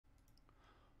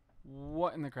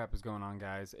What in the crap is going on,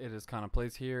 guys? It is Kind of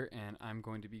Plays here, and I'm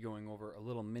going to be going over a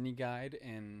little mini guide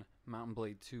in Mountain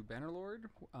Blade 2 Bannerlord.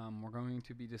 We're going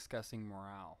to be discussing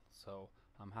morale, so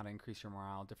how to increase your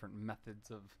morale, different methods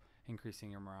of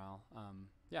increasing your morale.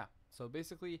 Yeah, so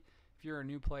basically, if you're a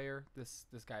new player, this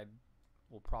guide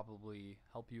will probably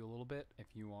help you a little bit. If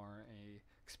you are a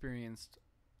experienced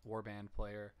warband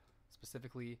player,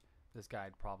 specifically, this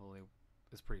guide probably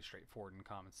is pretty straightforward and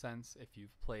common sense. If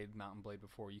you've played Mountain Blade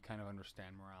before, you kind of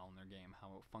understand morale in their game, how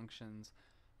it functions.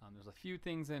 There's a few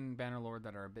things in Bannerlord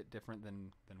that are a bit different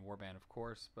than Warband, of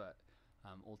course, but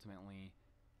ultimately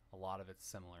a lot of it's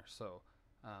similar. So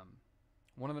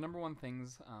one of the number one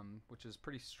things, which is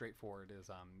pretty straightforward, is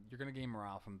you're going to gain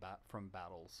morale from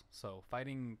battles. So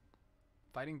fighting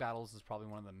battles is probably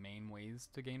one of the main ways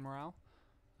to gain morale.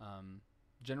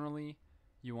 Generally,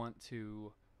 you want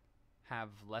to have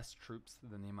less troops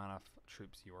than the amount of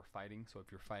troops you are fighting. So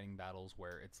if you're fighting battles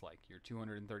where it's like you're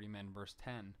 230 men versus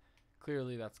 10,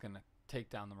 clearly that's going to take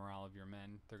down the morale of your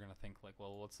men. They're going to think like,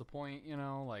 well, what's the point? You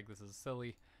know, like this is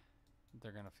silly.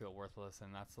 They're going to feel worthless,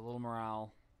 and that's a little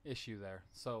morale issue there.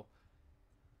 So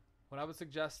what I would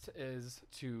suggest is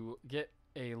to get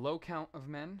a low count of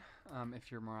men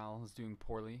if your morale is doing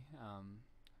poorly.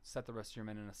 Set the rest of your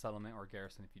men in a settlement or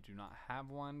garrison. If you do not have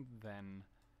one, then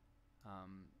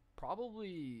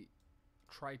probably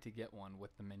try to get one with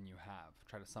the men you have.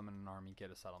 Try to summon an army, get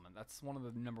a settlement. That's one of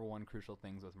the number one crucial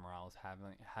things with morale, is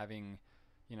having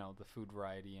you know, the food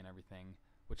variety and everything,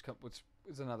 which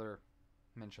is another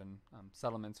mention.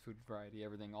 Settlements, food variety,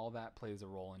 everything, all that plays a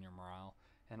role in your morale.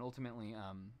 And ultimately,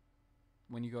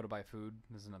 when you go to buy food,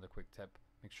 this is another quick tip.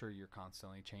 Make sure you're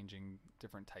constantly changing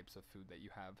different types of food that you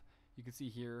have. You can see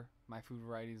here, my food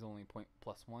variety is only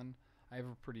 +1. I have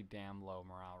a pretty damn low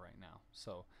morale right now.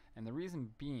 So, and the reason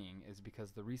being is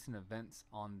because the recent events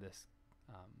on this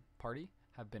party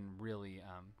have been really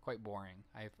quite boring.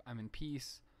 I'm in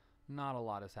peace, not a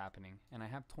lot is happening, and I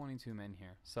have 22 men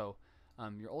here. So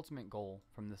your ultimate goal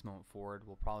from this moment forward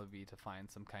will probably be to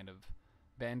find some kind of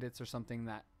bandits or something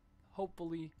that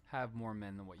hopefully have more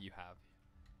men than what you have.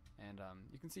 And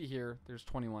you can see here, there's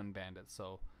 21 bandits.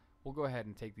 So we'll go ahead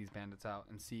and take these bandits out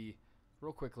and see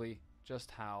real quickly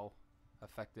just how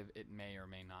effective it may or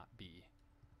may not be.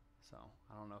 So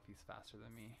I don't know if he's faster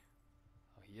than me.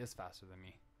 Oh, he is faster than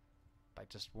me by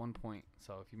just 1 point.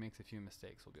 So if he makes a few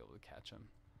mistakes, we'll be able to catch him.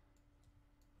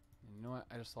 And you know what?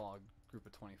 I just saw a group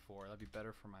of 24. That'd be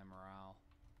better for my morale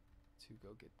to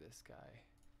go get this guy.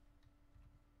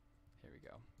 Here we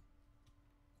go.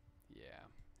 Yeah,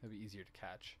 it'll be easier to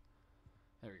catch.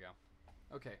 There we go.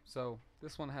 Okay, so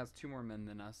this one has 2 more men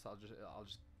than us. I'll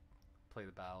just play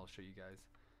the battle, show you guys.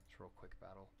 It's a real quick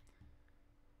battle.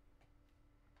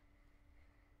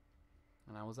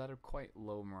 And I was at a quite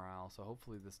low morale, so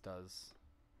hopefully this does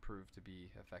prove to be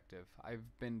effective. I've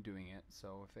been doing it,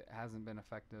 so if it hasn't been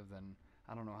effective, then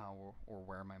I don't know how or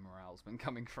where my morale's been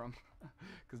coming from.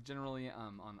 Because generally,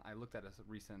 I looked at a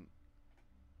recent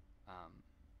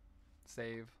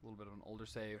save, a little bit of an older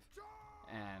save,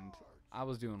 and I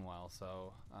was doing well.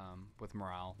 So with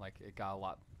morale, like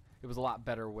it was a lot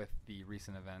better with the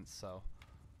recent events. So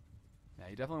yeah,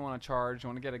 you definitely want to charge. You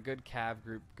want to get a good cav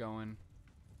group going.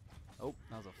 Oh,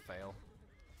 that was a fail.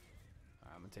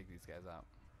 Alright, I'm going to take these guys out.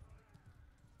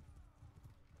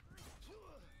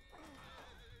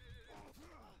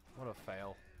 What a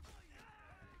fail.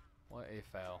 What a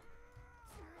fail.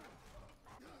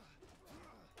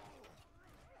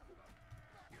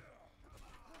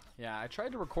 Yeah, I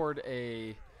tried to record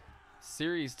a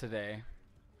series today.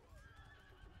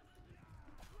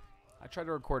 I tried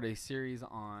to record a series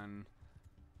on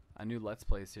a new Let's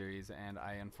Play series, and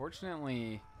I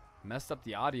unfortunately messed up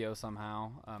the audio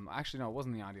somehow. Actually, no, it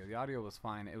wasn't the audio. The audio was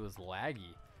fine. It was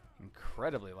laggy.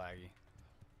 Incredibly laggy.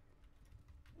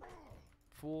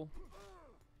 Fool.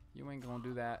 You ain't gonna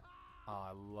do that. Oh,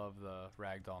 I love the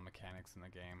ragdoll mechanics in the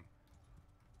game.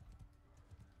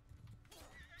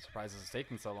 Surprised it's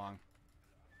taking so long.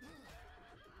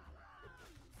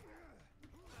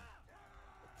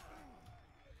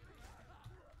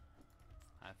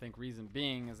 I think reason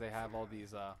being is they have all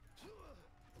these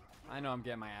I know I'm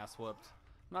getting my ass whooped.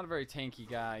 I'm not a very tanky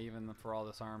guy even for all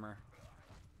this armor.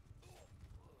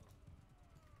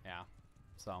 Yeah.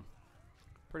 So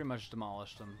pretty much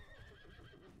demolished them.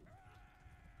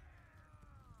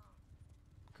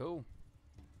 Cool.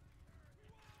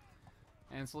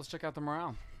 And so let's check out the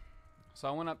morale. So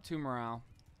I went up 2 morale.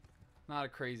 Not a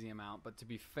crazy amount, but to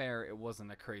be fair, it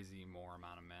wasn't a crazy more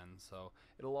amount of men. So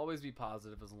it'll always be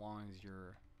positive as long as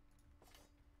you're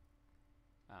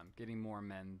getting more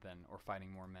men than, or fighting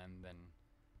more men than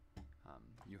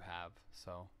you have.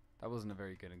 So That wasn't a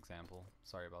very good example.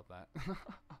 Sorry about that.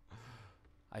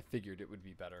 I figured it would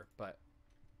be better, but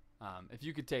if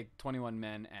you could take 21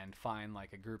 men and find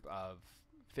like a group of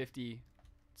 50,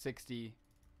 60,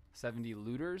 70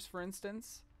 looters, for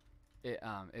instance, it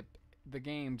the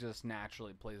game just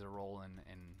naturally plays a role in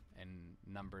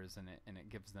numbers, and it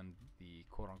gives them the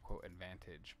quote unquote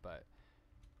advantage. But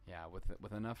yeah,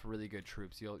 with enough really good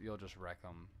troops, you'll just wreck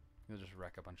them. You'll just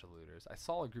wreck a bunch of looters. I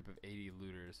saw a group of 80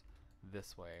 looters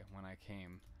this way when I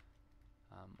came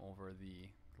over the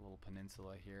little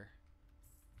peninsula here,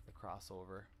 the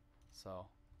crossover. So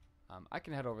I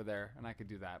can head over there and I could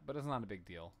do that, but it's not a big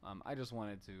deal. I just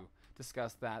wanted to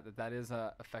discuss that is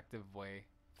a effective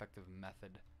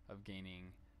method of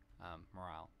gaining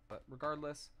morale. But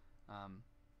regardless,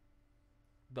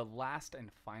 the last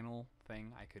and final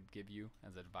thing I could give you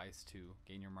as advice to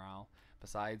gain your morale,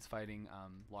 besides fighting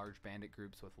large bandit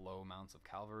groups with low amounts of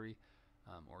cavalry,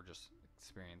 or just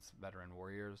experienced veteran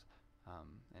warriors,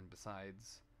 and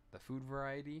besides the food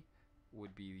variety,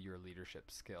 would be your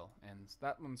leadership skill. And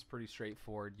that one's pretty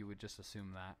straightforward. You would just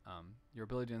assume that your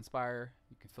ability to inspire,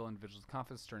 you can fill individuals with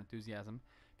confidence or enthusiasm.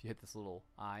 If you hit this little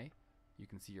eye, you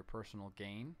can see your personal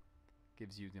gain,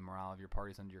 gives you the morale of your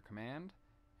parties under your command,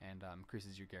 and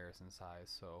increases your garrison size.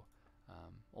 So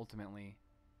ultimately,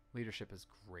 leadership is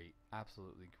great,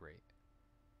 absolutely great.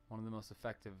 One of the most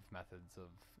effective methods of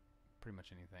pretty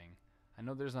much anything. I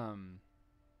know there's I'm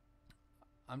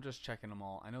just checking them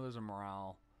all. I know there's a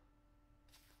morale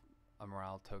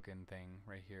token thing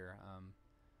right here.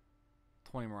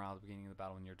 20 morale at the beginning of the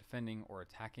battle when you're defending or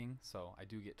attacking. So I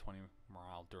do get 20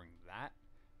 morale during that.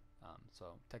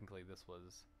 So technically this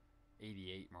was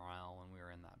 88 morale when we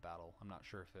were in that battle. I'm not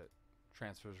sure if it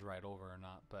transfers right over or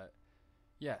not, but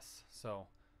yes. So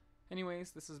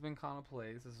anyways, this has been Kana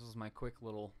Plays. This was my quick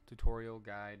little tutorial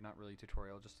guide, not really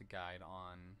tutorial, just a guide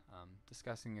on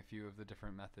discussing a few of the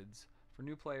different methods for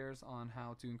new players on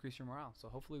how to increase your morale. So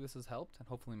hopefully this has helped, and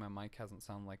hopefully my mic hasn't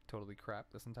sounded like totally crap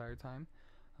this entire time.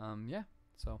 Yeah,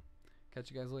 so catch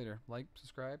you guys later. Like,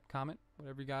 subscribe, comment,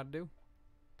 whatever you gotta do.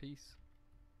 Peace.